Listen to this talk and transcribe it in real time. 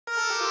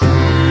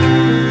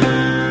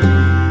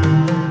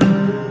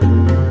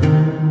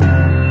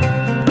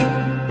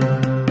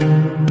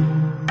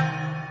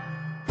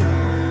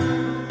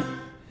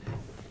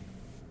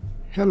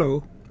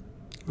Hello,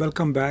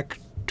 welcome back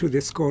to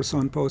this course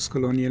on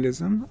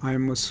postcolonialism. I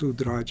am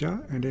Masood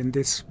Raja, and in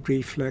this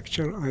brief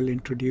lecture, I'll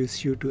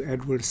introduce you to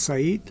Edward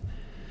Said,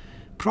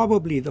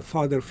 probably the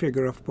father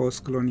figure of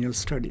postcolonial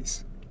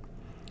studies,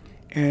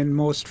 and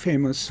most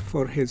famous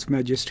for his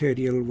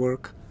magisterial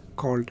work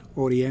called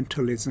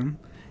Orientalism.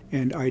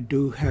 And I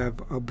do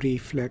have a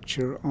brief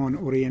lecture on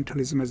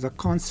Orientalism as a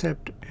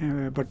concept,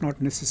 but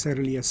not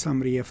necessarily a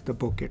summary of the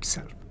book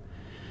itself.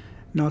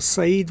 Now,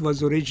 Said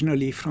was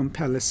originally from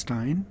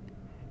Palestine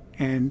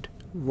and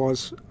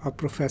was a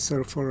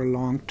professor for a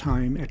long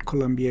time at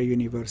Columbia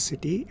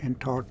University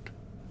and taught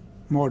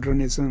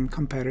modernism,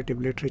 comparative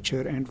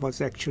literature, and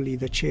was actually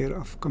the chair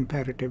of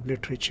comparative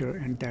literature,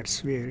 and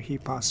that's where he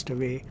passed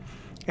away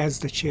as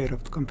the chair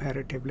of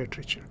comparative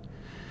literature.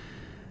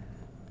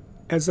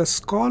 As a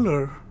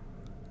scholar,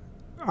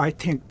 I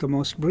think the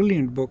most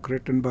brilliant book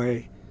written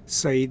by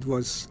Said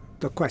was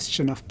The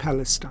Question of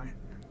Palestine,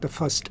 the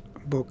first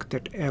book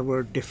that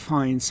ever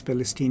defines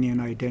Palestinian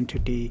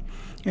identity,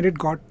 and it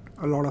got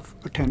a lot of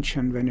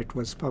attention when it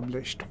was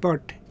published.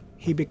 But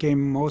he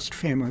became most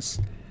famous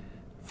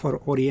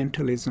for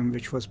Orientalism,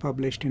 which was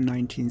published in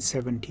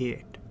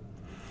 1978.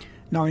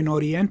 Now, in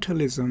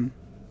Orientalism,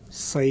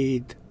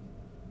 Said,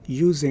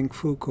 using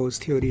Foucault's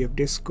theory of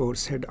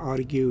discourse, had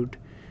argued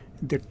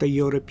that the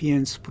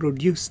Europeans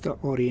produced the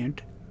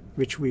Orient,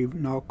 which we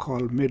now call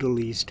Middle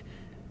East,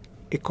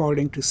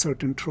 according to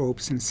certain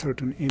tropes and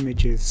certain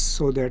images,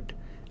 so that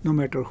no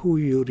matter who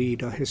you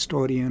read, a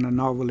historian, a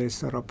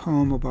novelist, or a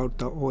poem about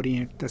the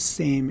Orient, the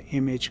same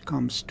image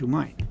comes to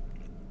mind.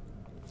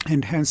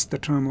 And hence the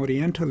term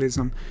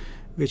Orientalism,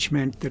 which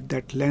meant that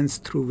that lens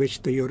through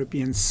which the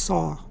Europeans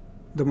saw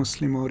the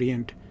Muslim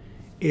Orient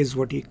is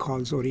what he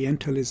calls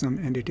Orientalism,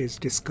 and it is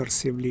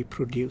discursively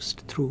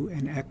produced through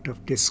an act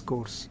of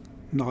discourse,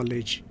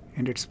 knowledge,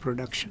 and its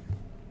production.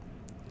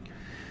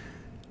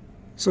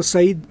 So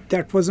Said,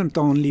 that wasn't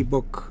the only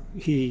book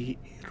he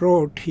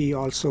wrote. He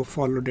also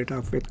followed it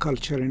up with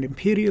Culture and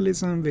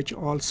Imperialism, which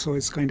also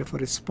is kind of a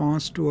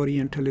response to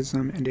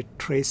Orientalism, and it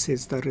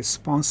traces the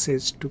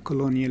responses to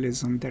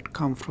colonialism that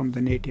come from the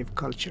native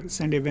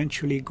cultures, and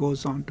eventually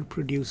goes on to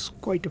produce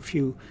quite a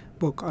few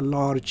books, a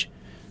large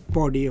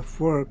body of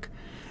work.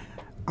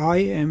 I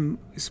am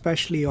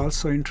especially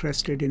also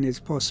interested in his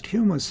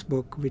posthumous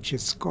book, which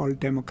is called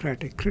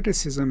Democratic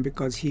Criticism,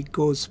 because he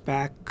goes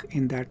back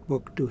in that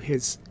book to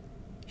his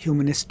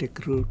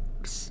humanistic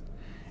roots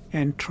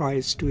and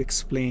tries to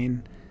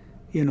explain,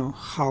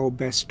 how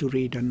best to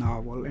read a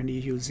novel, and he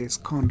uses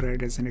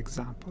Conrad as an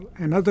example.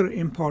 Another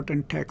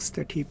important text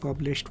that he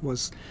published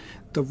was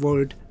The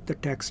World, the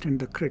Text, and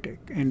the Critic,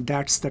 and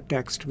that's the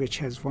text which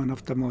has one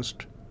of the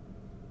most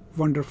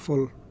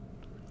wonderful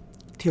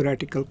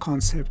theoretical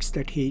concepts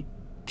that he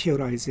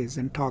theorizes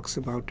and talks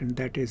about, and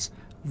that is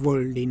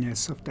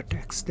worldliness of the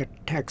text,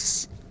 that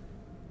texts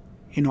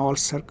in all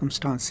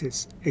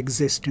circumstances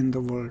exist in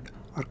the world,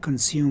 are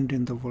consumed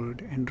in the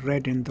world, and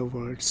read in the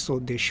world, so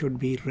they should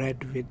be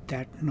read with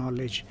that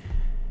knowledge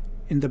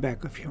in the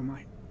back of your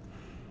mind.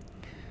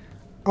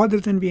 Other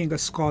than being a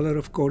scholar,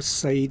 of course,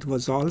 Said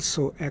was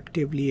also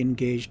actively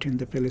engaged in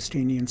the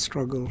Palestinian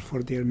struggle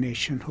for their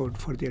nationhood,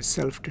 for their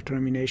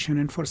self-determination,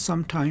 and for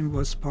some time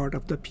was part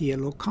of the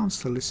PLO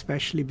Council,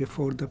 especially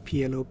before the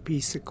PLO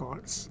Peace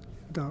Accords,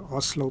 the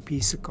Oslo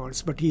Peace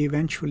Accords. But he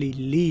eventually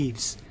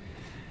leaves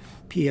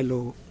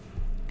PLO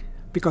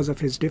because of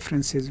his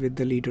differences with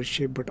the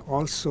leadership, but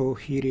also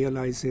he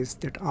realizes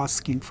that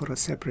asking for a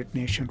separate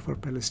nation for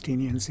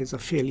Palestinians is a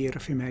failure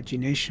of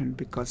imagination,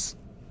 because,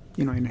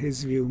 in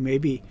his view,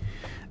 maybe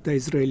the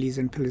Israelis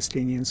and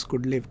Palestinians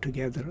could live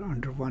together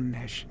under one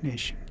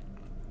nation.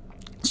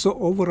 So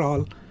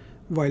overall,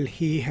 while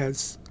he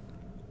has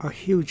a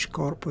huge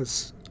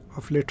corpus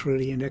of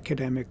literary and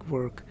academic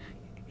work,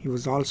 he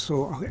was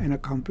also an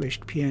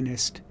accomplished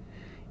pianist.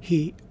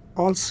 He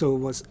also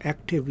was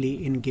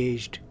actively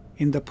engaged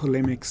in the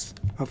polemics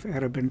of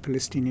Arab and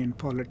Palestinian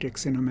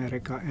politics in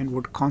America, and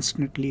would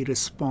constantly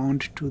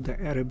respond to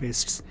the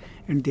Arabists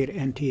and their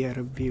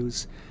anti-Arab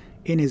views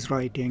in his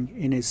writing,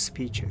 in his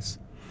speeches.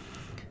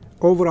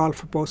 Overall,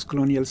 for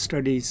postcolonial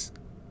studies,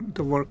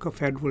 the work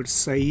of Edward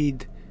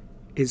Said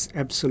is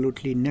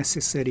absolutely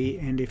necessary,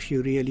 and if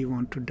you really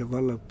want to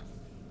develop,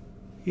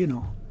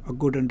 a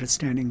good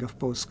understanding of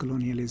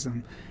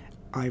postcolonialism,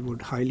 I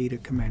would highly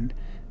recommend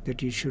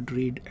that you should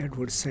read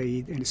Edward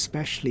Said, and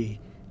especially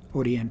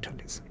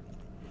Orientalism.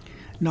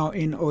 Now,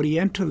 in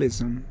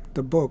Orientalism,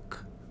 the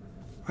book,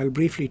 I'll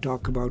briefly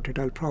talk about it.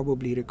 I'll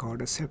probably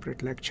record a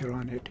separate lecture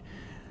on it.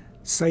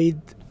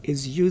 Said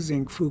is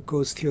using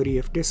Foucault's theory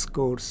of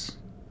discourse,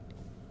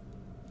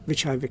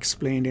 which I've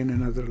explained in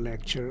another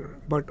lecture.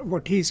 But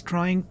what he's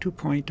trying to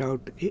point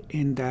out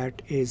in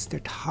that is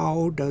that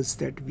how does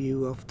that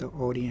view of the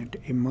Orient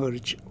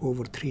emerge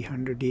over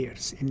 300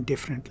 years in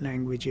different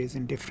languages,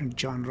 in different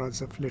genres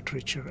of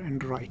literature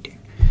and writing.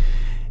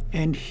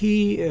 And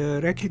he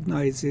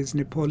recognizes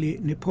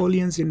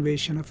Napoleon's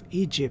invasion of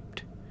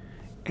Egypt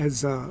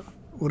as a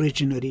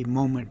originary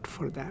moment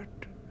for that,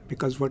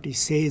 Because what he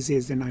says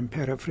is, and I'm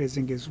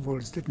paraphrasing his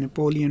words, that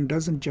Napoleon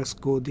doesn't just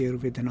go there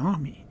with an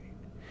army.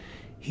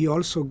 He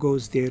also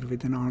goes there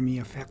with an army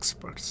of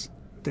experts,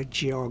 the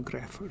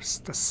geographers,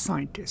 the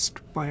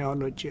scientists,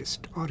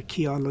 biologists,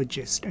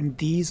 archaeologists, and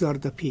these are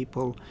the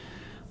people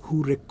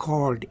who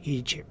record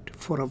Egypt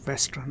for a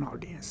Western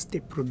audience.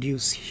 They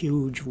produce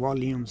huge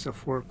volumes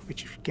of work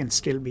which can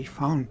still be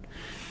found.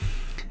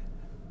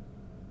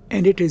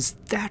 And it is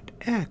that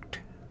act,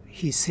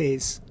 he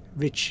says,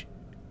 which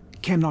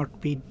cannot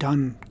be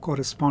done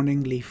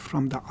correspondingly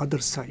from the other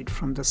side,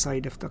 from the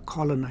side of the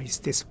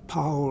colonized. This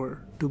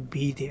power to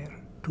be there,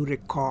 to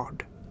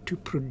record, to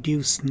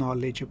produce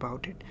knowledge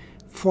about it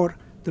for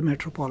the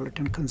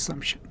metropolitan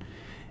consumption.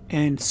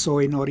 And so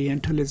in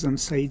Orientalism,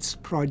 Said's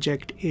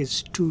project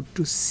is to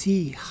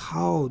see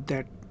how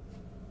that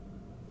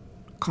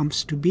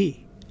comes to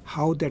be,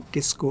 how that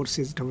discourse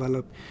is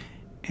developed,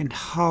 and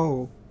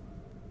how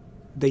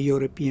the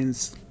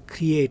Europeans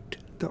create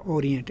the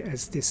Orient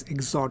as this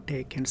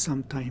exotic and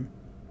sometimes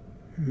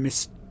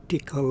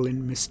mystical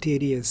and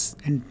mysterious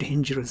and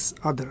dangerous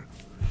other.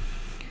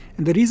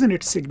 And the reason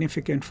it's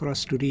significant for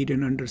us to read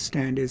and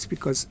understand is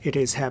because it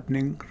is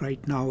happening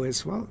right now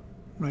as well.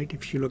 Right?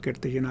 If you look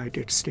at the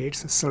United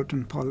States, a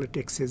certain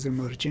politics is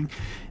emerging.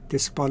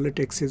 This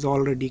politics is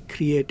already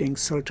creating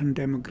certain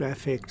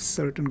demographics,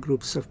 certain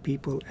groups of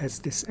people as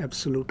this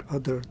absolute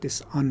other,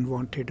 this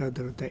unwanted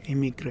other, the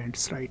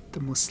immigrants, right, the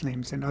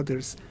Muslims and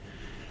others,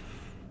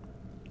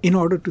 in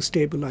order to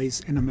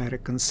stabilize an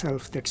American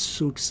self that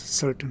suits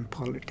certain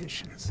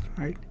politicians,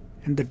 right?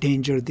 And the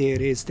danger there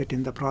is that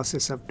in the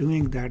process of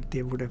doing that,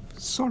 they would have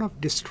sort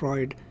of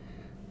destroyed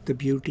the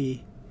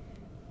beauty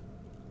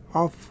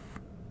of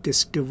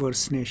this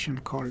diverse nation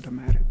called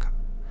America.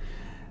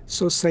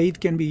 So Said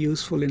can be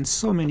useful in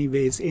so many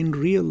ways. In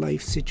real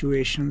life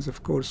situations,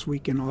 of course, we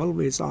can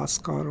always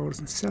ask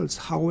ourselves,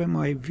 how am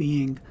I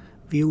viewing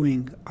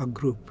a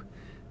group?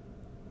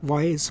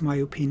 Why is my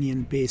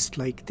opinion based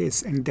like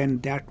this? And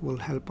then that will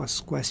help us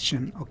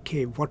question,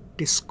 okay, what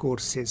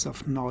discourses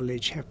of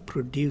knowledge have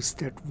produced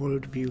that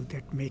worldview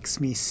that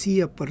makes me see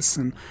a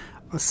person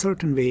a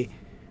certain way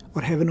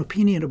or have an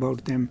opinion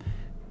about them,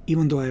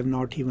 even though I have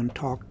not even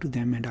talked to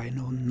them and I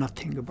know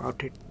nothing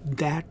about it.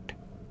 That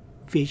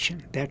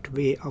vision, that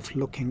way of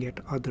looking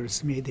at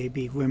others, may they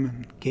be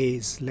women,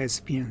 gays,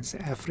 lesbians,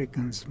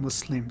 Africans,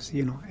 Muslims,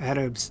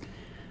 Arabs.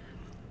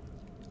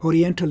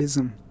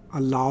 Orientalism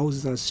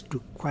allows us to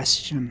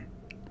question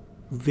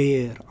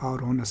where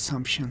our own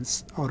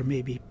assumptions or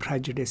maybe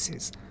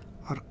prejudices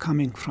are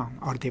coming from.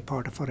 Are they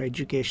part of our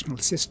educational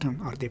system?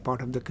 Are they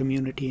part of the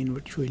community in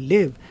which we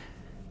live?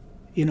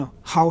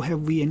 How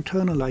have we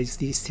internalized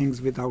these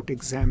things without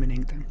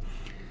examining them?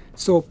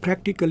 So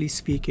practically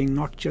speaking,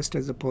 not just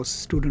as a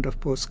student of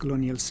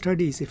post-colonial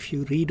studies, if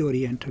you read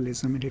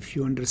Orientalism and if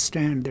you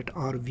understand that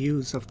our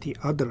views of the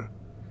other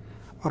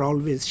are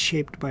always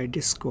shaped by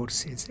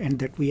discourses and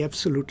that we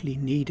absolutely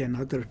need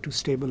another to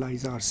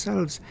stabilize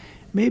ourselves,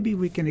 maybe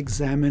we can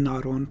examine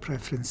our own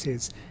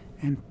preferences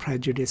and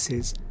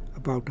prejudices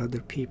about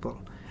other people.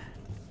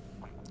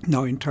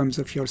 Now, in terms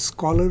of your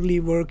scholarly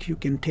work, you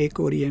can take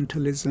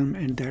Orientalism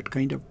and that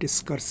kind of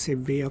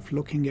discursive way of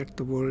looking at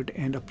the world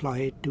and apply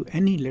it to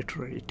any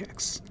literary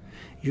text.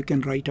 You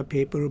can write a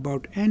paper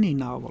about any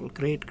novel,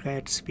 Great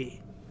Gatsby.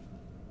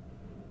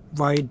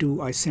 Why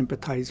do I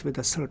sympathize with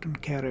a certain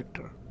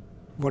character?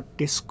 What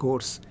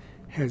discourse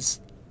has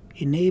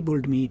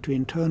enabled me to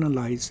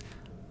internalize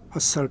a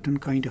certain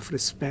kind of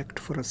respect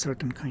for a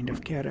certain kind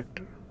of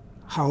character?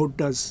 How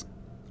does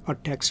a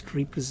text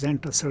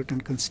represent a certain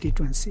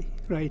constituency,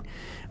 right?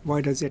 Why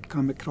does it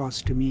come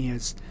across to me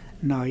as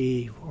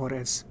naive or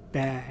as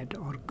bad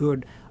or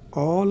good?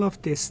 All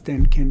of this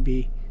then can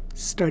be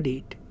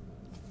studied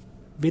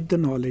with the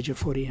knowledge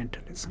of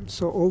Orientalism.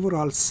 So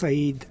overall,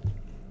 Said,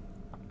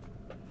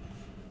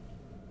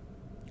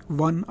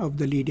 one of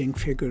the leading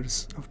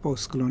figures of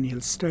post-colonial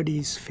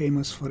studies,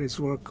 famous for his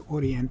work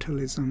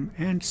Orientalism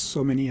and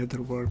so many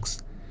other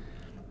works,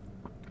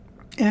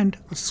 and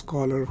a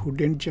scholar who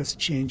didn't just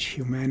change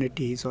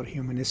humanities or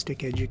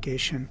humanistic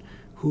education,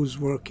 whose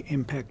work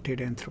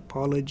impacted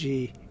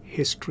anthropology,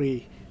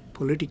 history,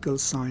 political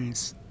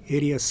science,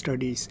 area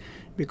studies,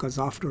 because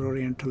after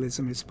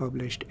Orientalism is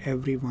published,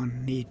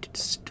 everyone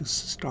needs to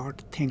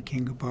start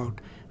thinking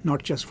about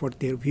not just what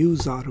their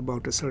views are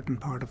about a certain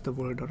part of the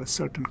world or a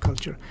certain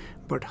culture,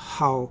 but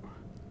how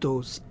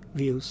those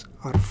views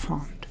are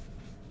formed.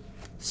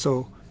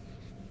 So,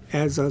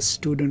 as a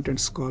student and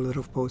scholar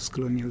of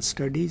post-colonial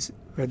studies,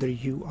 whether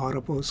you are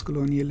a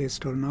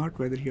post-colonialist or not,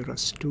 whether you're a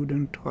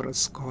student or a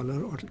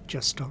scholar or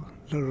just a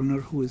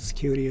learner who is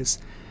curious,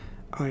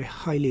 I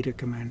highly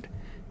recommend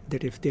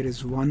that if there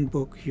is one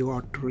book you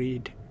ought to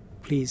read,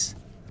 please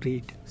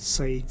read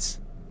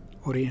Said's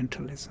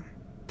Orientalism.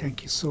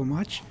 Thank you so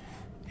much.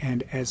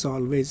 And as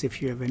always,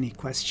 if you have any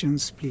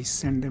questions, please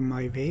send them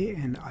my way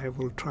and I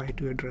will try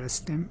to address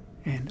them,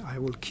 and I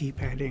will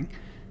keep adding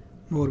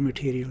more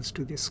materials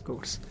to this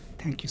course.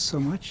 Thank you so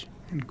much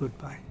and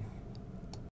goodbye.